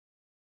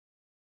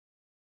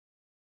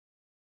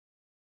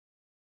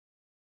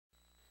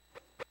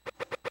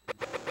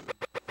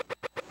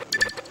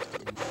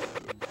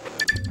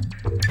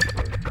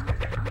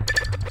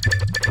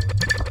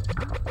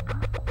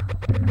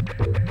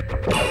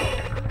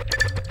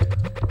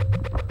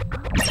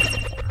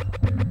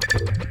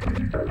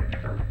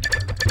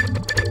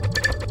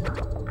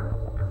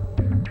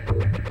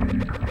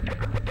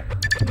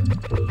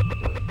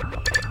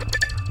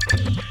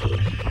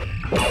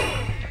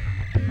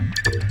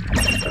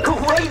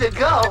to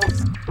go.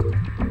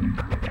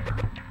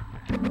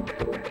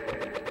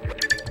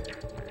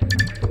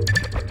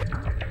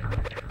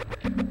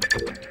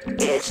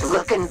 It's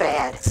looking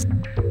bad.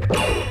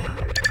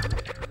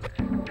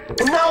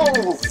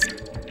 No!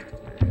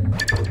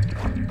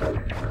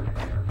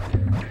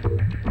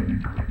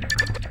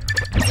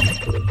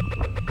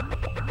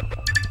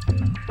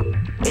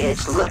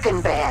 It's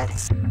looking bad.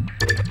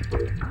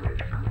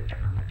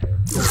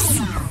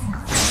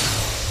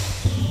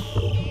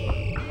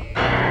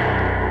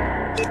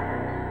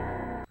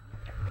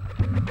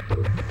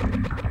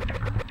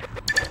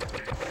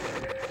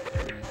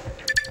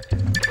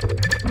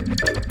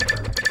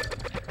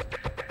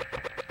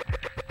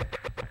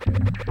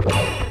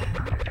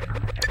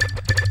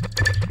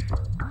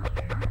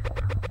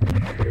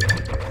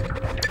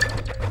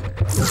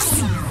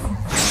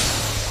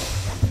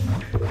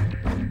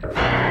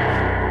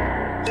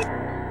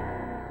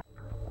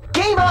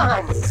 Game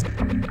on!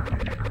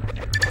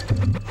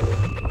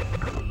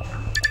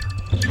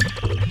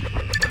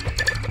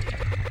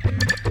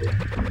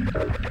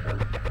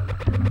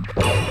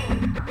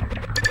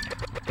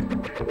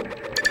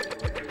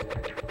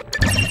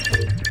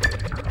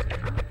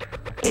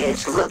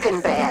 It's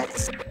looking bad.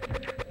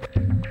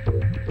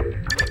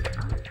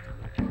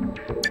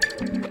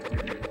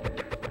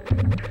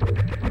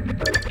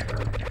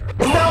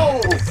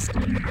 No!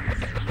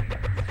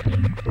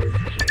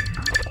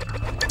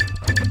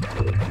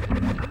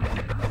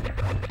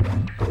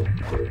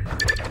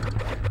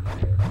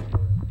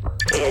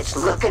 It's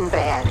looking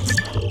bad.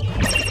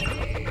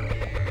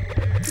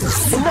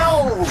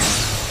 No!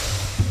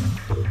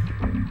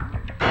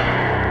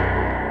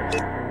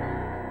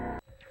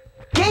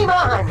 Game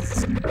on!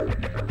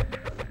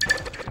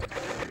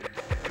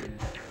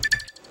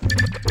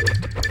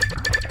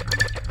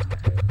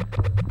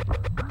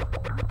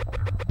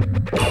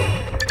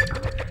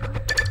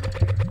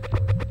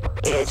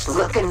 It's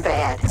looking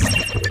bad.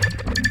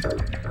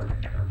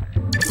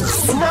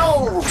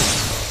 No!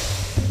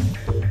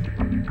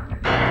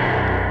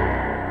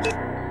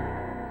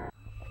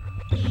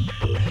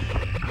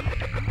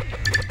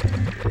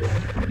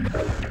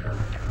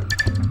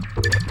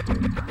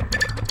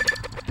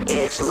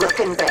 It's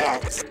looking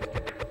bad.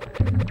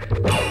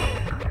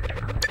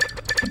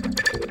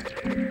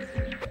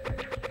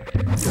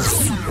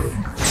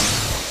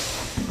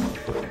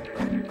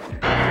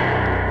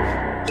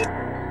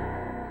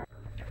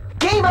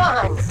 Game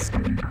on!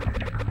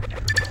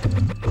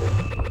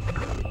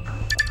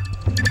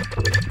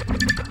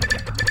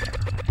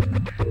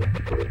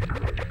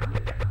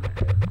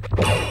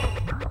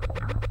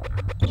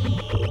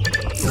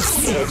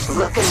 It's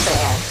looking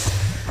bad.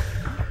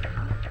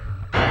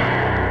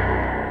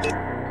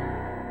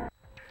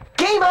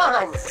 Game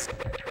on!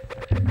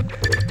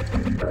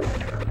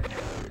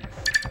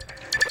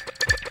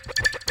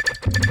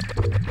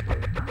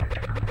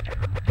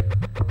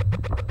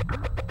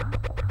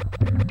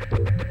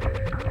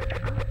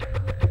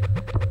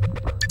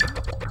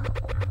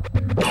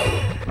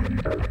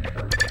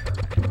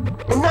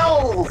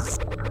 No!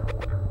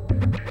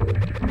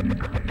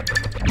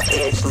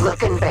 It's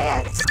looking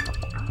bad.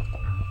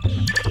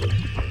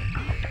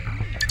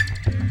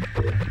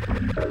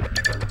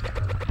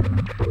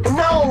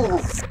 No!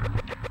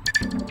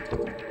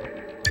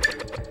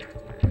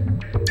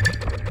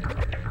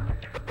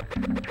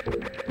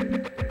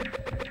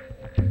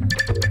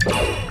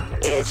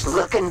 It's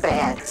looking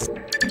bad.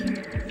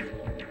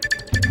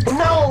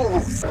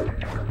 No!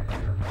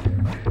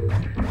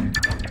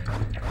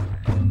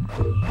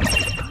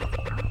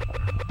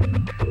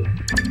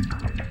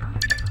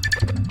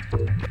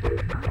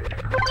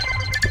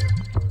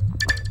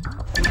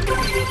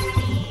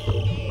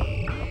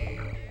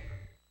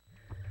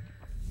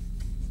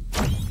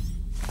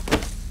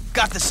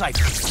 Got the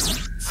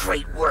cipher.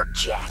 Great work,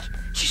 Jack.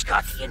 She's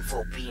got the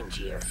info beamed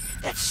here.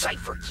 That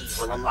cipher key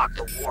will unlock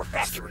the war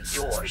factory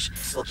doors.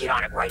 We'll get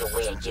on it right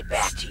away and get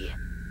back to you.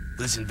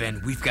 Listen,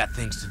 Ven, we've got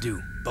things to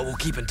do, but we'll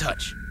keep in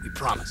touch. We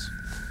promise.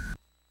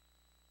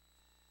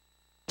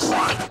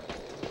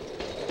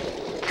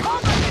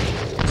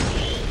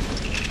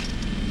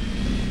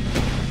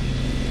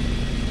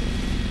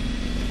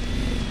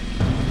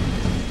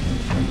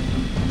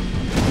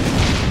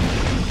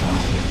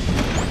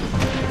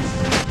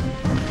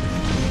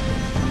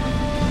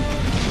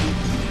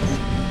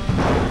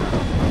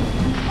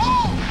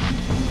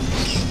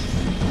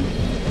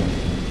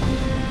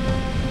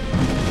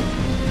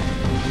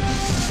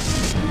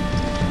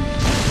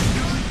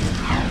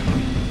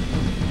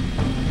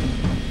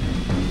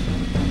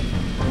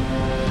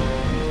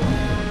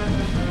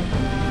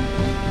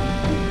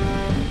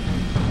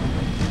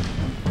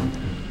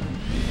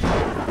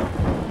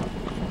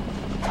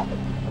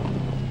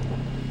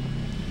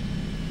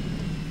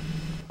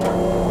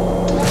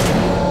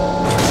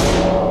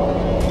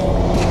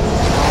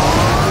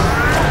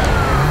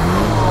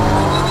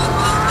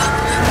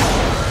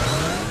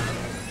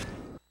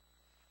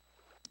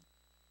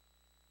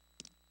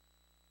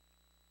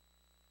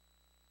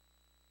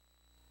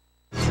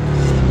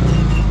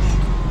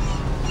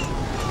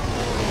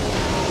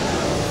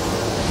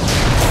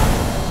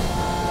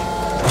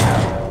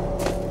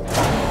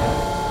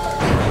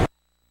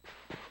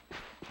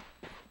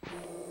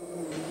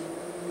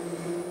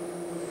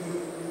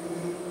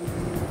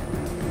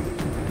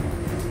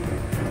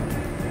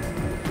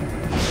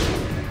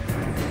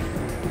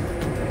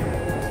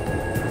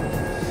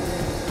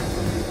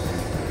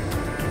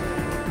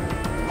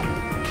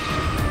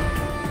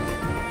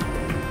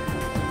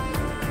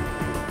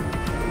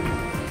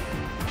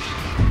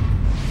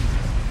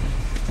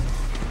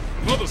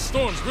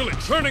 storm's really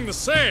churning the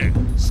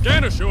sand.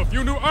 Scanners show a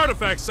few new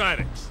artifact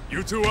sightings.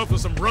 You two up for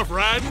some rough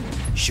riding?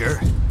 Sure.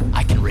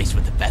 I can race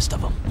with the best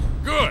of them.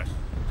 Good.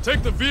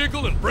 Take the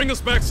vehicle and bring us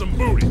back some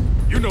booty.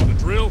 You know the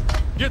drill.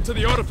 Get to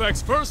the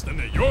artifacts first, and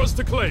they're yours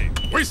to claim.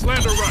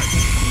 Wastelander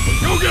right.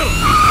 Go get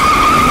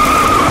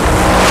 'em!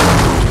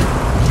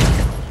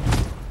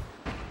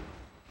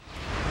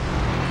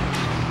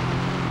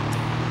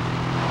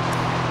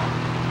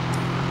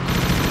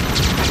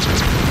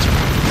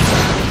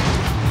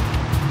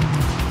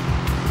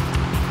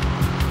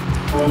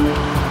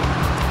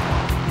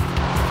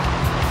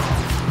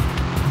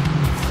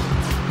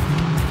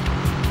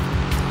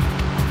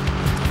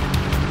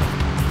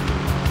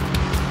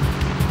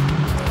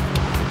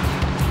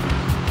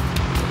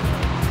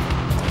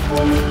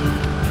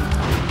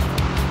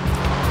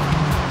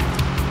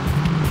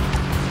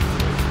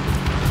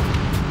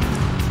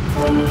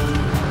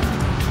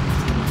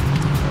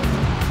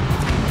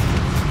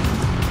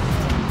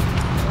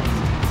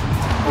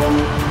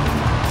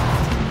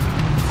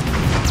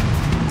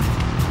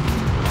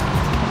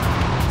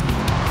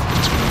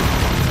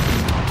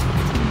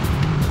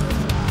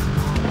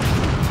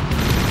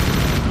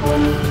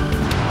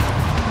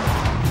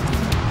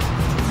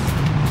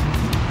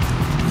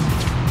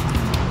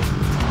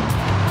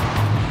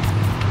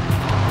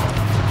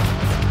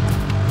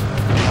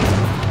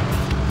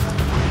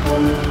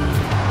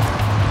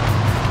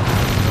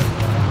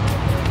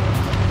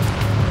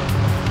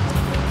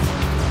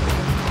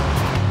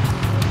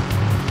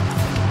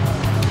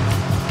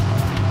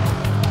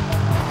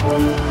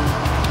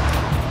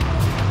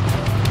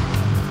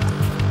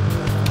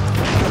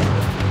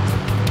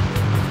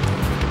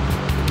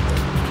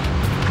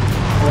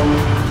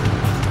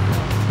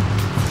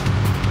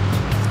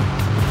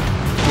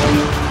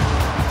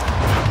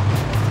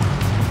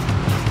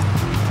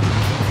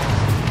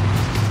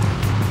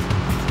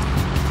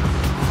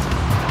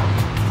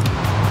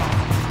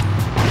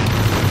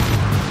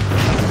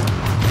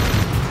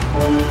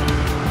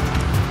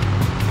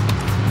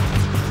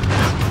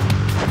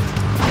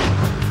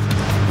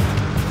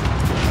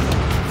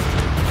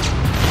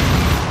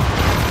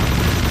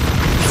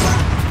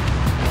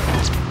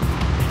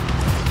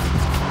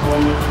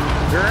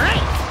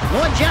 Great!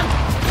 More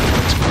jumping.